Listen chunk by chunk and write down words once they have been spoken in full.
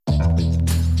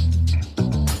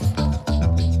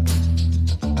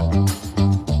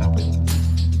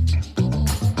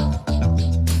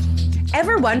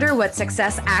wonder what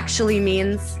success actually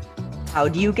means? How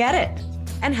do you get it?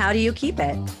 And how do you keep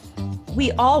it?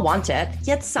 We all want it,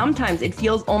 yet sometimes it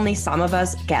feels only some of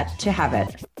us get to have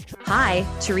it. Hi,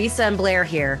 Teresa and Blair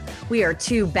here. We are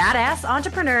two badass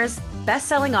entrepreneurs,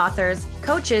 best-selling authors,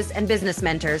 coaches, and business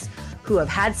mentors who have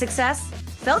had success,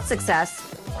 felt success,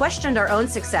 questioned our own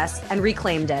success, and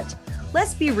reclaimed it.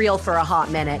 Let's be real for a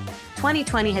hot minute.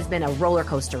 2020 has been a roller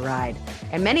coaster ride,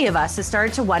 and many of us have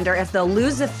started to wonder if they'll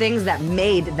lose the things that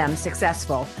made them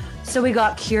successful. So we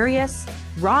got curious,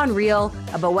 raw and real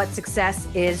about what success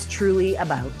is truly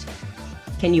about.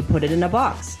 Can you put it in a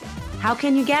box? How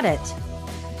can you get it?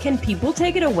 Can people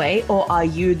take it away, or are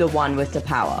you the one with the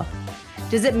power?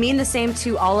 Does it mean the same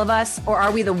to all of us, or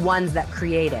are we the ones that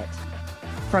create it?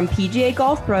 From PGA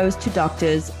golf pros to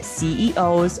doctors,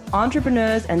 CEOs,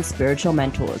 entrepreneurs, and spiritual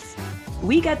mentors,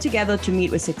 we get together to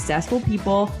meet with successful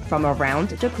people from around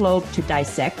the globe to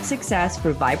dissect success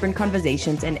through vibrant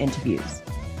conversations and interviews.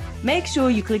 Make sure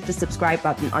you click the subscribe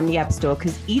button on the App Store,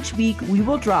 because each week we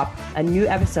will drop a new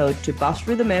episode to bust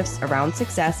through the myths around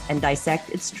success and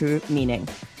dissect its true meaning.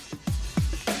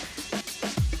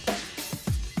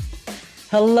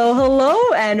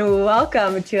 Hello, and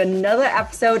welcome to another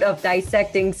episode of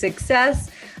Dissecting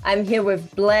Success. I'm here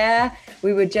with Blair.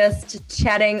 We were just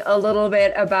chatting a little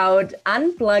bit about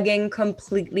unplugging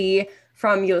completely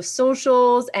from your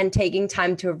socials and taking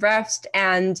time to rest.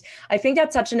 And I think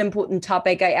that's such an important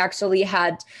topic. I actually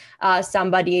had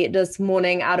somebody this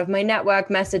morning out of my network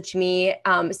message me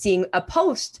seeing a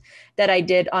post that I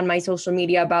did on my social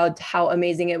media about how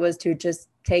amazing it was to just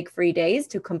take 3 days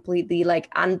to completely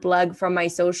unplug from my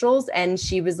socials. And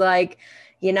she was like,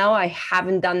 I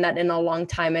haven't done that in a long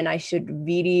time and I should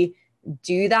really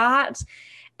do that.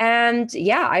 And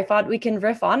yeah, I thought we can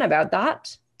riff on about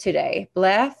that today.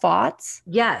 Blair, thoughts?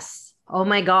 Yes. Oh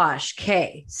my gosh.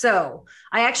 Okay. So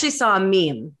I actually saw a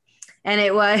meme and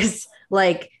it was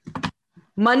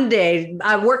Monday,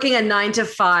 working a 9 to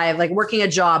 5, working a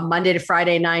job Monday to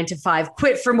Friday, 9 to 5,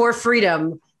 quit for more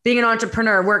freedom, being an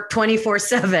entrepreneur, work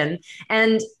 24/7.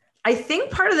 And I think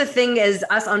part of the thing is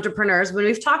us entrepreneurs, when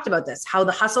we've talked about this, how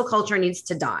the hustle culture needs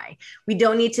to die. We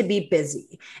don't need to be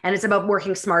busy. And it's about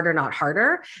working smarter, not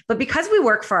harder. But because we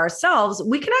work for ourselves,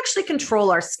 we can actually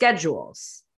control our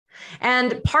schedules.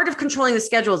 And part of controlling the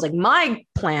schedule is my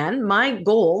plan, my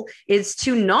goal is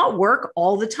to not work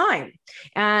all the time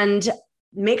and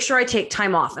make sure I take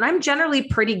time off. And I'm generally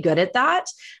pretty good at that.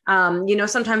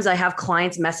 Sometimes I have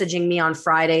clients messaging me on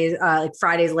Fridays,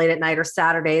 Fridays late at night or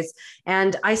Saturdays.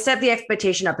 And I set the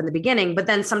expectation up in the beginning, but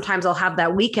then sometimes I'll have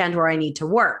that weekend where I need to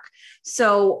work.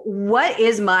 So what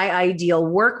is my ideal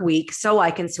work week so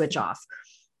I can switch off?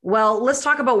 Well, let's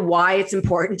talk about why it's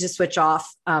important to switch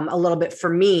off a little bit for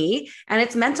me. And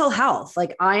it's mental health.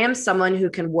 I am someone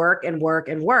who can work and work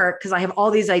and work because I have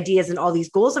all these ideas and all these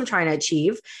goals I'm trying to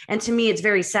achieve. And to me, it's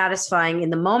very satisfying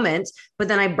in the moment, but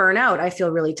then I burn out. I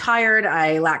feel really tired.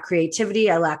 I lack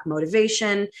creativity. I lack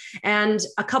motivation. And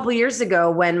a couple of years ago,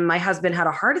 when my husband had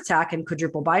a heart attack and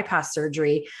quadruple bypass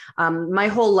surgery, my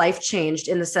whole life changed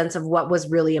in the sense of what was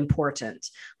really important.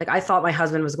 I thought my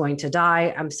husband was going to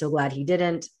die. I'm so glad he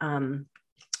didn't.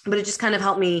 But it just kind of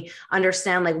helped me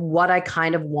understand what I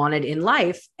kind of wanted in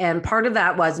life. And part of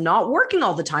that was not working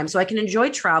all the time so I can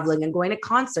enjoy traveling and going to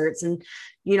concerts and,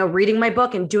 reading my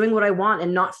book and doing what I want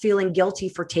and not feeling guilty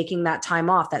for taking that time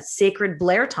off, that sacred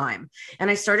Blair time.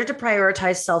 And I started to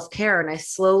prioritize self-care, and I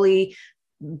slowly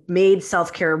made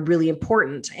self-care really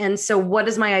important. And so what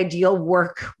does my ideal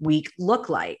work week look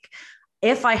like?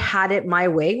 If I had it my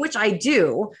way, which I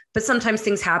do, but sometimes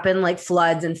things happen like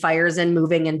floods and fires and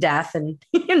moving and death and,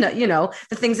 the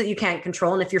things that you can't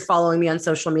control. And if you're following me on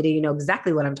social media, you know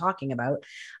exactly what I'm talking about.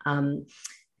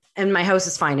 And my house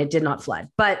is fine. It did not flood.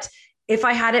 But if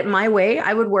I had it my way,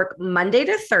 I would work Monday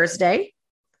to Thursday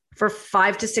for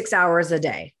 5 to 6 hours a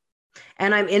day.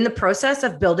 And I'm in the process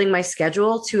of building my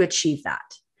schedule to achieve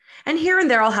that. And here and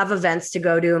there, I'll have events to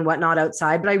go to and whatnot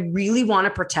outside, but I really want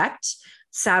to protect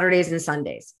Saturdays and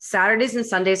Sundays. Saturdays and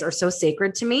Sundays are so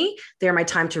sacred to me. They're my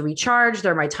time to recharge.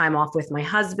 They're my time off with my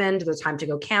husband. They're time to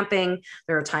go camping.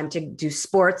 They're a time to do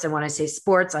sports. And when I say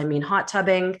sports, I mean hot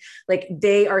tubbing.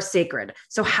 They are sacred.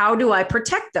 So how do I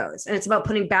protect those? And it's about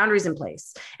putting boundaries in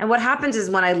place. And what happens is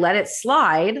when I let it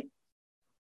slide,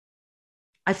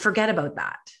 I forget about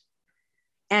that.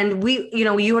 And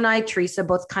you and I, Teresa,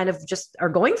 both kind of just are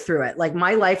going through it.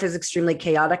 My life is extremely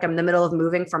chaotic. I'm in the middle of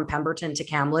moving from Pemberton to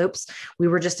Kamloops. We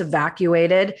were just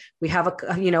evacuated. We have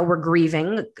we're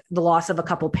grieving the loss of a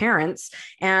couple parents.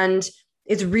 And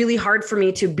it's really hard for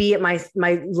me to be at my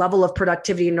level of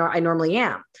productivity I normally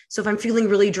am. So if I'm feeling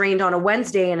really drained on a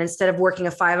Wednesday, and instead of working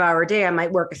a 5-hour day, I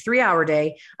might work a 3-hour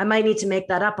day, I might need to make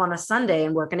that up on a Sunday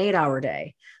and work an 8-hour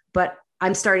day. But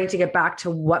I'm starting to get back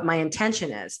to what my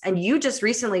intention is. And you just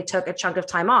recently took a chunk of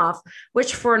time off,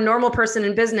 which for a normal person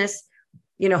in business,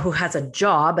 who has a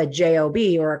job, a job,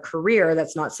 or a career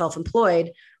that's not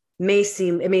self-employed, may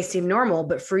seem normal.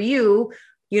 But for you,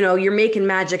 you're making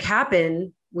magic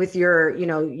happen with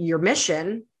your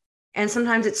mission. And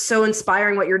sometimes it's so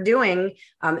inspiring what you're doing,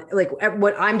 like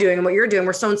what I'm doing and what you're doing.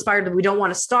 We're so inspired that we don't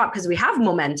want to stop because we have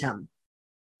momentum,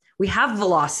 we have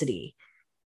velocity.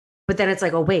 But then it's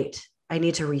like, oh, wait, I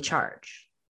need to recharge.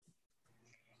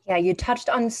 Yeah, you touched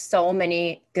on so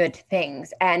many good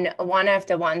things. And one of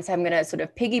the ones I'm going to sort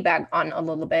of piggyback on a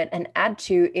little bit and add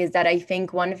to is that I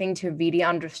think one thing to really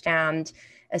understand,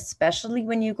 especially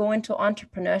when you go into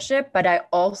entrepreneurship, but I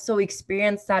also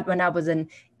experienced that when I was an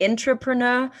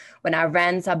entrepreneur, when I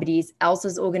ran somebody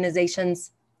else's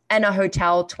organizations and a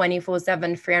hotel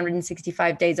 24/7,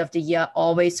 365 days of the year,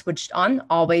 always switched on,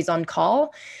 always on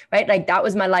call, right? Like that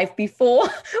was my life before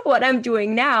what I'm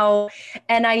doing now.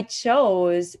 And I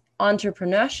chose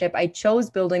entrepreneurship. I chose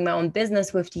building my own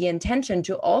business with the intention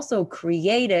to also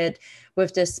create it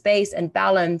with the space and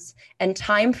balance and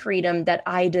time freedom that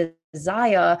I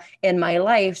desire in my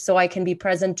life, so I can be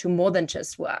present to more than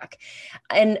just work.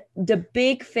 And the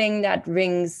big thing that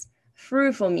rings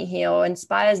through for me here, or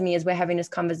inspires me as we're having this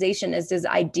conversation, is this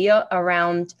idea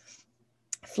around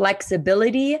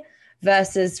flexibility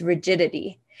versus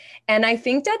rigidity. And I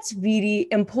think that's really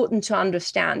important to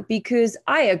understand, because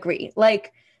I agree,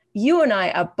 like you and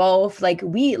I are both like,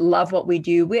 we love what we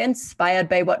do. We're inspired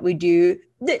by what we do.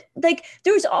 Like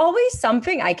there's always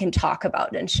something I can talk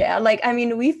about and share. Like, I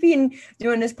mean, we've been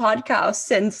doing this podcast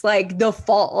since like the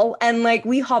fall, and like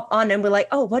we hop on and we're like,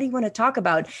 oh, what do you want to talk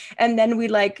about? And then we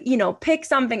like, pick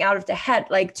something out of the head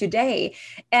like today,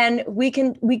 and we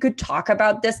could talk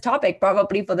about this topic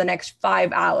probably for the next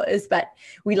 5 hours, but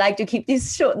we like to keep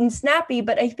this short and snappy.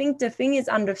 But I think the thing is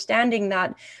understanding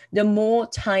that the more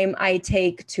time I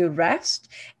take to rest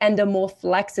and the more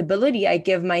flexibility I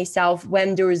give myself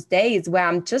when there's days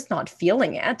where I'm just not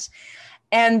feeling it,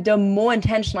 and the more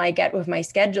intentional I get with my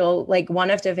schedule. Like one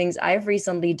of the things I've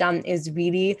recently done is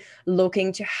really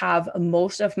looking to have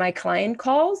most of my client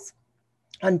calls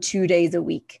on 2 days a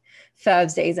week,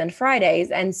 Thursdays and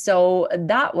Fridays. And so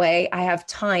that way I have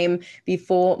time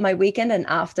before my weekend and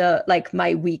after like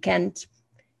my weekend,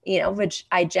 which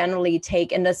I generally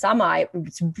take in the summer.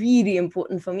 It's really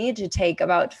important for me to take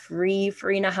about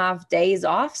 3.5 days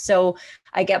off. So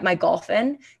I get my golf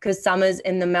in, because summers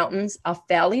in the mountains are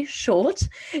fairly short.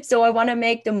 So I want to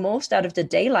make the most out of the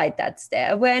daylight that's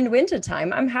there. Where in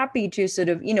wintertime, I'm happy to sort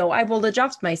of, I will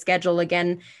adjust my schedule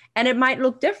again, and it might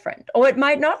look different or it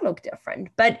might not look different.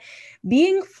 But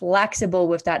being flexible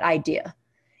with that idea,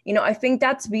 I think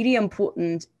that's really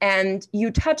important. And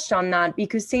you touched on that,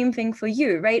 because same thing for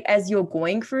you, right? As you're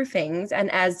going through things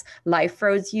and as life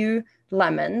throws you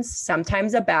lemons,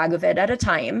 sometimes a bag of it at a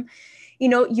time,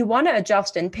 you want to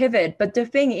adjust and pivot. But the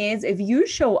thing is, if you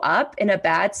show up in a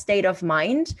bad state of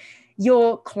mind,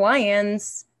 your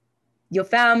clients, your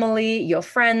family, your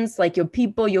friends, like your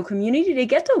people, your community, they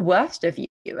get the worst of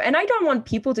you. And I don't want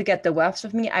people to get the worst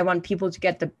of me. I want people to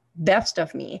get the best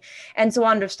of me. And so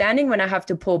understanding when I have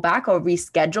to pull back or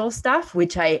reschedule stuff,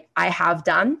 which I have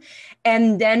done,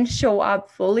 and then show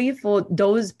up fully for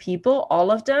those people,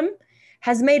 all of them,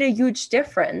 has made a huge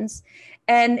difference.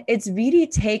 And it's really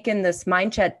taken this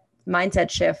mindset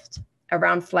shift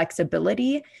around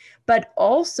flexibility, but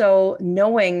also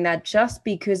knowing that just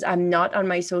because I'm not on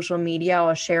my social media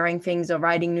or sharing things or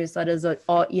writing newsletters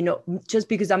or just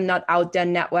because I'm not out there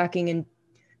networking and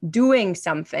doing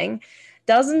something,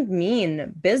 doesn't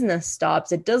mean business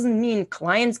stops. It doesn't mean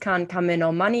clients can't come in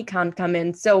or money can't come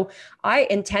in. So I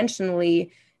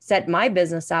intentionally set my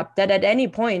business up that at any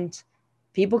point,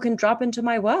 people can drop into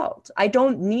my world. I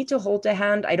don't need to hold their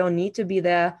hand. I don't need to be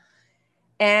there.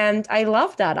 And I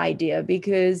love that idea,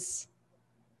 because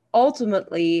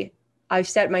ultimately I've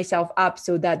set myself up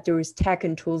so that there's tech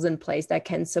and tools in place that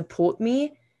can support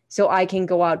me so I can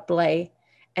go out, play,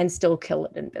 and still kill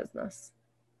it in business.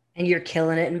 And you're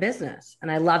killing it in business.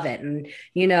 And I love it. And,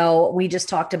 we just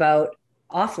talked about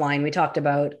offline. We talked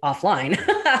about offline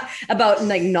about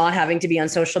like not having to be on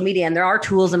social media. And there are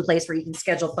tools in place where you can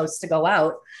schedule posts to go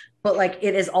out. But like,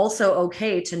 it is also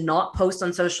okay to not post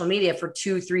on social media for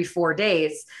 2, 3, 4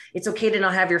 days. It's okay to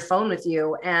not have your phone with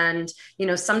you. And,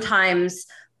 sometimes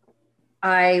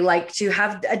I like to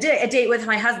have a date with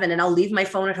my husband, and I'll leave my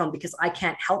phone at home because I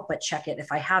can't help but check it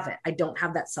if I have it. I don't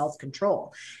have that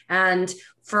self-control. And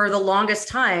for the longest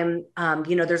time,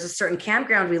 there's a certain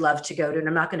campground we love to go to, and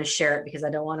I'm not going to share it because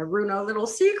I don't want to ruin a little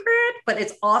secret, but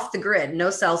it's off the grid, no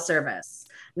cell service,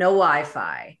 no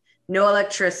Wi-Fi, no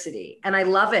electricity. And I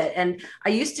love it. And I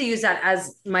used to use that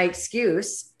as my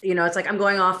excuse. It's like, I'm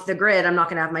going off the grid, I'm not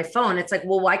going to have my phone. It's like,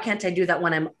 well, why can't I do that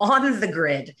when I'm on the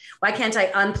grid? Why can't I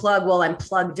unplug while I'm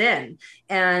plugged in?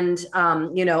 And,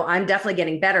 I'm definitely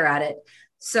getting better at it.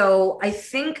 So I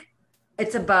think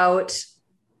it's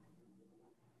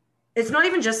not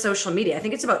even just social media. I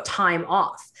think it's about time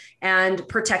off and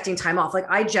protecting time off. Like,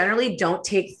 I generally don't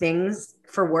take things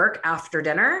for work after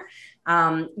dinner.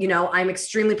 I'm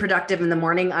extremely productive in the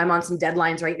morning. I'm on some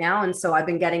deadlines right now. And so I've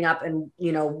been getting up and,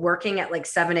 working at like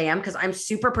 7 a.m. because I'm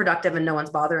super productive and no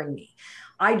one's bothering me.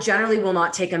 I generally will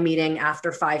not take a meeting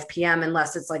after 5 p.m.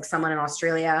 unless it's like someone in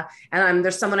Australia. And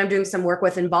there's someone I'm doing some work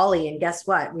with in Bali. And guess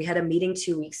what? We had a meeting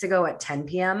 2 weeks ago at 10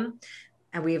 p.m.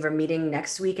 and we have a meeting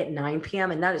next week at 9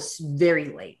 p.m. And that is very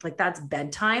late. Like, that's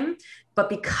bedtime. But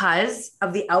because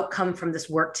of the outcome from this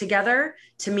work together,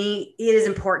 to me, it is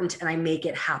important and I make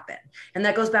it happen. And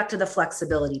that goes back to the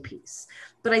flexibility piece.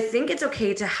 But I think it's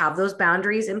okay to have those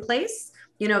boundaries in place.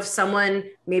 If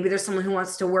maybe there's someone who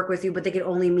wants to work with you, but they can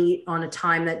only meet on a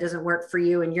time that doesn't work for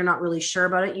you and you're not really sure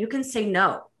about it, you can say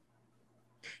no.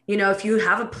 If you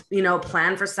have a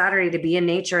plan for Saturday to be in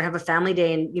nature, have a family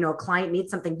day, and a client needs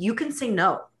something, you can say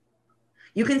no.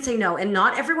 You can say no, and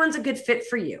not everyone's a good fit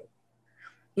for you.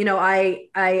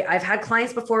 I've had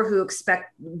clients before who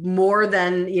expect more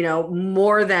than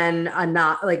a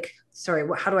not like, sorry,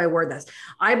 how do I word this?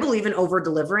 I believe in over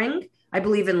delivering. I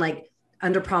believe in like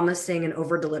under promising and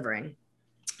over delivering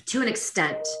to an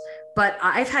extent. But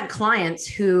I've had clients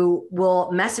who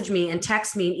will message me and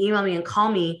text me and email me and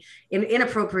call me in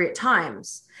inappropriate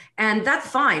times. And that's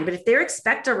fine. But if they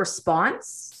expect a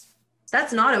response,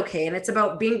 that's not okay. And it's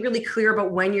about being really clear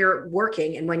about when you're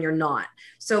working and when you're not.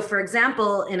 So for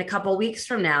example, in a couple of weeks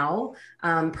from now,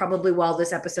 probably while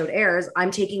this episode airs,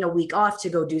 I'm taking a week off to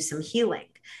go do some healing.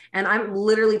 And I'm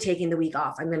literally taking the week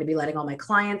off. I'm going to be letting all my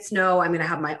clients know. I'm going to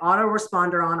have my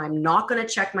autoresponder on. I'm not going to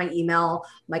check my email.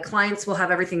 My clients will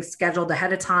have everything scheduled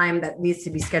ahead of time that needs to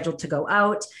be scheduled to go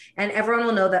out. And everyone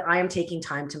will know that I am taking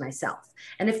time to myself.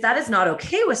 And if that is not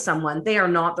okay with someone, they are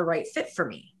not the right fit for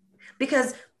me.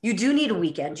 Because you do need a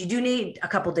weekend. You do need a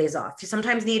couple of days off. You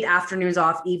sometimes need afternoons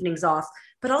off, evenings off,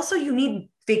 but also you need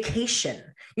vacation.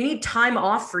 You need time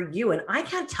off for you. And I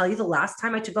can't tell you the last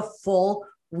time I took a full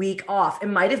week off. It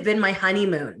might have been my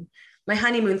honeymoon. My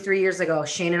honeymoon 3 years ago,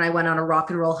 Shane and I went on a rock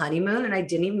and roll honeymoon, and I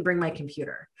didn't even bring my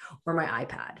computer or my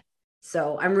iPad.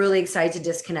 So I'm really excited to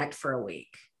disconnect for a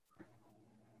week.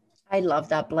 I love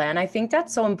that, Blair. And I think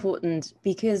that's so important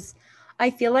because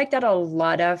I feel like that a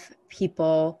lot of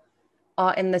people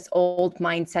are in this old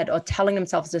mindset or telling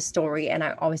themselves this story. And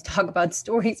I always talk about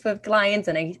stories with clients.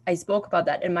 And I spoke about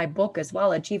that in my book as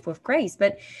well, Achieve with Grace.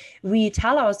 But we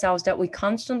tell ourselves that we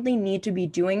constantly need to be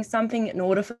doing something in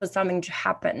order for something to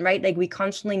happen, right? Like we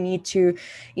constantly need to,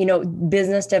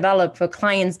 business develop for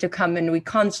clients to come in. We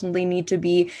constantly need to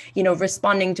be,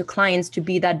 responding to clients to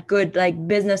be that good, like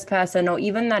business person or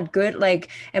even that good, like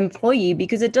employee,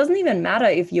 because it doesn't even matter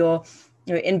if you're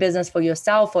in business for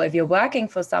yourself or if you're working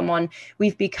for someone.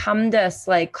 We've become this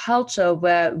like culture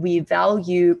where we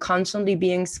value constantly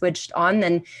being switched on.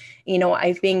 And,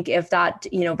 I think if that,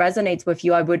 resonates with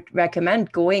you, I would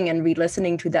recommend going and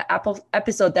re-listening to the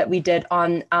episode that we did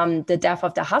on the death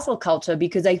of the hustle culture,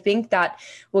 because I think that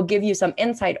will give you some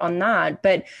insight on that.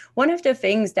 But one of the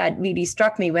things that really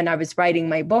struck me when I was writing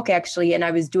my book, actually, and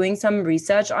I was doing some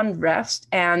research on rest,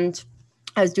 and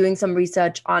I was doing some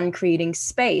research on creating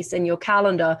space in your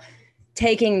calendar,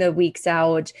 taking the weeks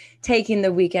out, taking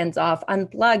the weekends off,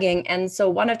 unplugging. And so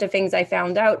one of the things I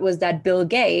found out was that Bill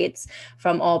Gates,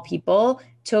 from all people,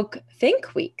 took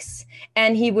think weeks.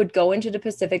 And he would go into the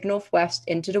Pacific Northwest,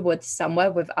 into the woods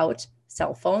somewhere without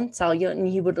cell phone, cellular, and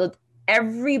he would let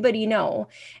everybody know.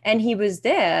 And he was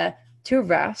there to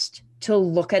rest, to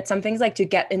look at some things, like to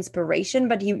get inspiration,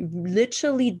 but he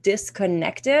literally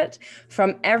disconnected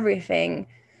from everything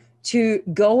to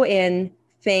go in,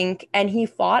 think, and he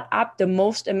thought up the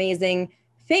most amazing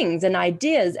things and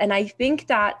ideas. And I think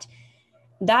that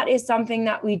is something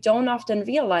that we don't often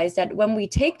realize, that when we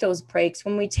take those breaks,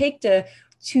 when we take the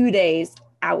 2 days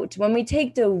out, when we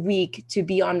take the week to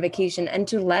be on vacation and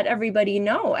to let everybody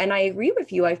know. And I agree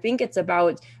with you. I think it's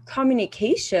about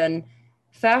communication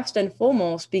first and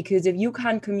foremost, because if you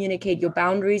can't communicate your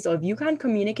boundaries, or if you can't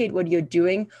communicate what you're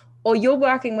doing or you're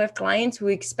working with clients who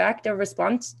expect a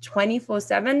response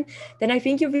 24/7, then I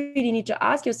think you really need to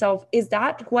ask yourself, is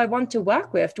that who I want to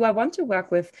work with? Do I want to work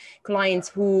with clients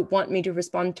who want me to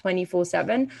respond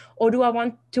 24/7? Or do I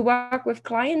want to work with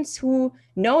clients who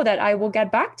know that I will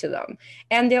get back to them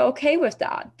and they're okay with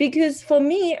that? Because for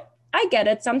me, I get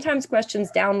it. Sometimes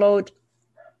questions download.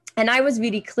 And I was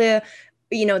really clear,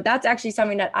 that's actually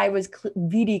something that I was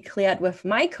really cleared with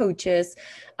my coaches.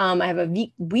 I have a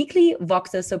weekly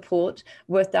Voxer support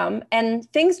with them,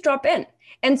 and things drop in.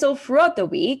 And so throughout the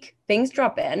week, things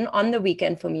drop in. On the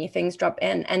weekend for me, things drop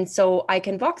in. And so I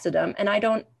can Voxer them, and I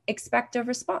don't expect a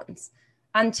response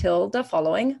until the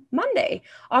following Monday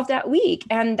of that week.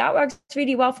 And that works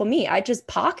really well for me. I just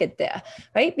park it there,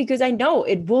 right? Because I know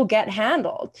it will get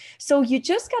handled. So you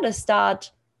just got to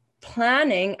start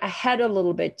planning ahead a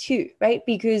little bit too, right?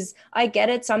 Because I get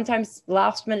it. Sometimes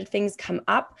last minute things come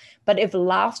up, but if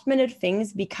last minute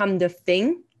things become the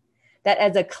thing that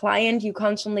as a client, you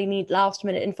constantly need last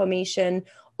minute information,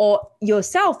 or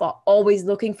yourself are always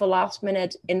looking for last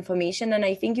minute information, then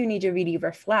I think you need to really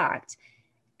reflect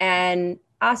and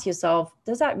ask yourself,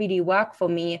 does that really work for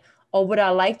me? Or would I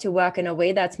like to work in a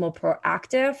way that's more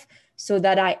proactive, so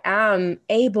that I am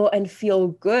able and feel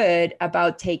good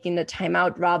about taking the time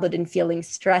out rather than feeling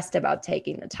stressed about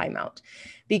taking the time out?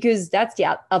 Because that's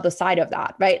the other side of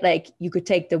that, right? Like you could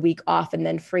take the week off and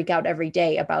then freak out every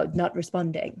day about not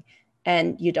responding.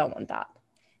 And you don't want that.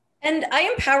 And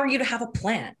I empower you to have a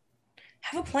plan.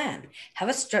 Have a plan, have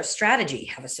a strategy,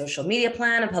 have a social media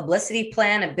plan, a publicity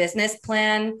plan, a business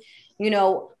plan.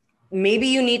 Maybe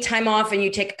you need time off and you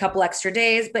take a couple extra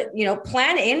days, but,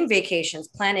 plan in vacations,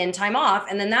 plan in time off.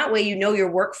 And then that way,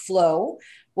 your workflow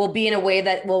will be in a way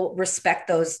that will respect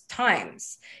those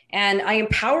times. And I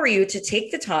empower you to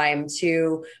take the time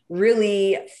to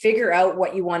really figure out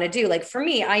what you want to do. Like for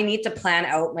me, I need to plan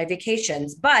out my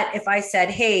vacations. But if I said,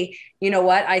 hey, you know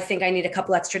what, I think I need a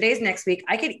couple extra days next week,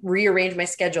 I could rearrange my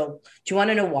schedule. Do you want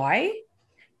to know why?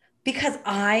 Because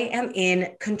I am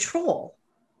in control.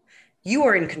 You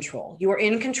are in control. You are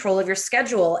in control of your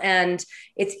schedule. And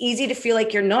it's easy to feel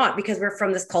like you're not, because we're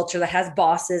from this culture that has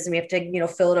bosses and we have to,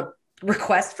 fill out a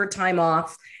request for time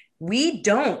off. We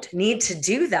don't need to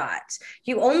do that.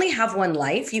 You only have one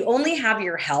life. You only have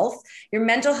your health. Your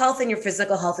mental health and your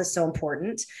physical health is so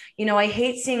important. I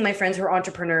hate seeing my friends who are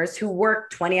entrepreneurs who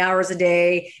work 20 hours a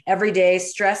day, every day,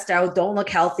 stressed out, don't look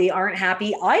healthy, aren't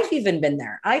happy. I've even been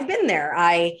there. I've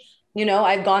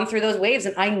gone through those waves,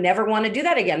 and I never want to do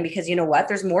that again, because you know what?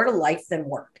 There's more to life than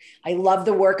work. I love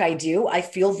the work I do. I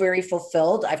feel very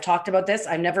fulfilled. I've talked about this.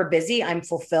 I'm never busy. I'm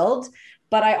fulfilled.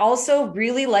 But I also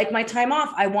really like my time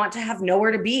off. I want to have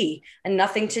nowhere to be and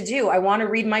nothing to do. I want to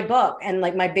read my book. And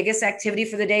like my biggest activity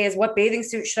for the day is, what bathing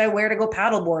suit should I wear to go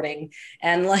paddleboarding?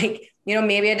 And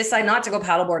maybe I decide not to go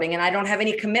paddleboarding and I don't have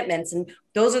any commitments. And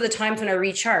those are the times when I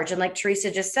recharge. And like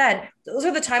Teresa just said, those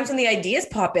are the times when the ideas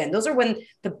pop in. Those are when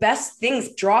the best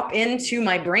things drop into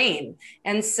my brain.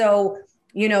 And so,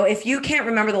 if you can't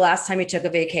remember the last time you took a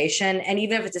vacation, and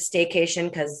even if it's a staycation,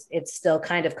 because it's still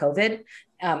kind of COVID,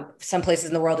 some places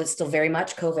in the world, it's still very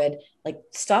much COVID, like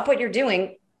stop what you're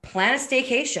doing, plan a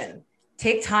staycation,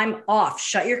 take time off,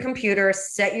 shut your computer,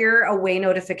 set your away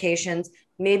notifications,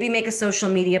 maybe make a social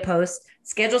media post,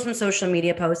 schedule some social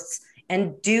media posts,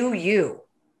 and do you.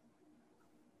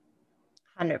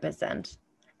 100%.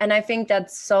 And I think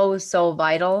that's so, so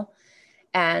vital.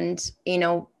 And,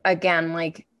 again,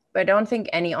 like, I don't think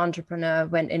any entrepreneur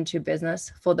went into business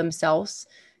for themselves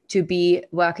to be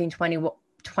working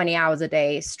 20 hours a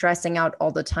day, stressing out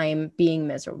all the time, being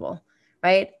miserable,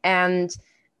 right? And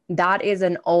that is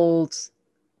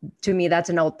to me, that's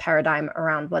an old paradigm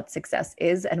around what success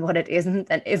is and what it isn't.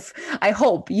 And if I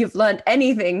hope you've learned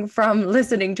anything from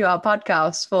listening to our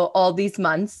podcast for all these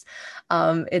months,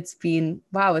 it's been,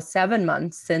 7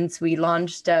 months since we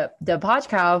launched the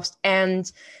podcast.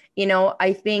 And,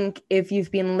 I think if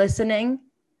you've been listening,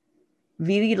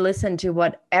 really listen to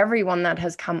what everyone that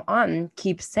has come on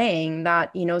keeps saying,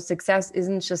 that, success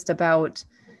isn't just about,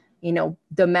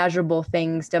 the measurable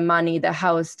things, the money, the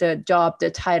house, the job,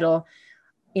 the title,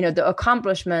 the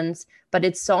accomplishments, but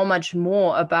it's so much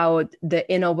more about the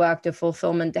inner work, the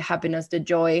fulfillment, the happiness, the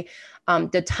joy,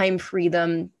 the time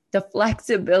freedom, the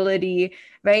flexibility,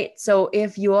 right? So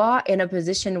if you are in a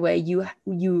position where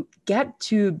you get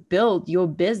to build your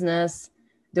business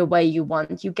the way you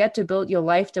want, you get to build your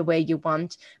life the way you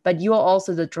want, but you are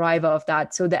also the driver of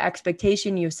that. So the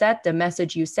expectation you set, the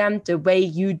message you send, the way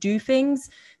you do things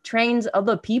trains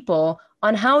other people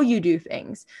on how you do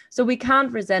things. So we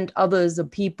can't resent others, the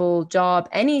people, job,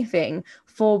 anything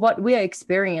for what we're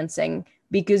experiencing,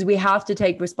 because we have to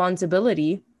take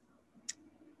responsibility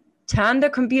turn the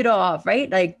computer off, right?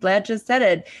 Like Blair just said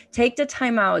it. Take the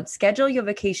time out, schedule your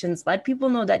vacations, let people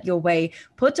know that you're away,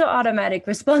 put the automatic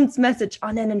response message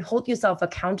on it, and hold yourself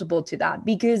accountable to that.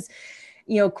 Because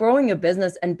growing a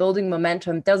business and building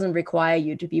momentum doesn't require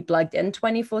you to be plugged in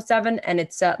 24/7. And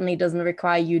it certainly doesn't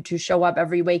require you to show up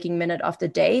every waking minute of the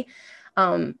day.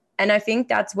 And I think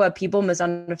that's where people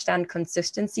misunderstand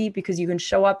consistency, because you can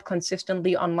show up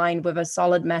consistently online with a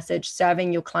solid message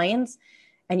serving your clients,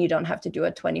 and you don't have to do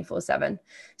it 24/7.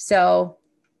 So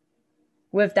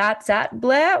with that said,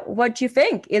 Blair, what do you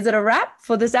think? Is it a wrap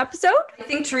for this episode? I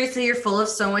think, Teresa, you're full of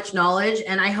so much knowledge,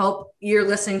 and I hope you're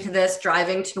listening to this,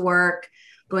 driving to work,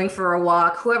 going for a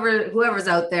walk, whoever's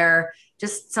out there,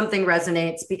 just something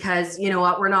resonates, because you know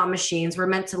what? We're not machines. We're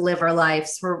meant to live our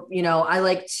lives. I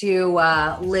like to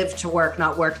live to work,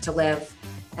 not work to live.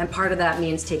 And part of that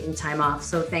means taking time off.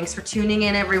 So thanks for tuning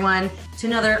in, everyone, to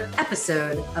another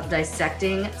episode of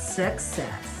Dissecting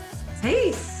Success.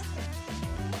 Peace.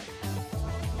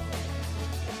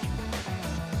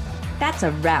 That's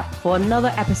a wrap for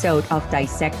another episode of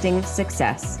Dissecting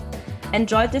Success.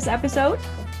 Enjoyed this episode?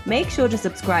 Make sure to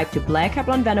subscribe to Blair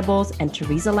Kaplan-Venables and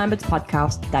Teresa Lambert's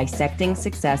podcast, Dissecting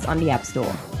Success, on the App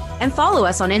Store. And follow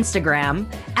us on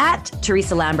Instagram at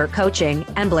Teresa Lambert Coaching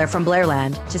and Blair from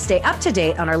Blairland to stay up to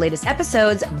date on our latest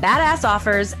episodes, badass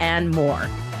offers, and more.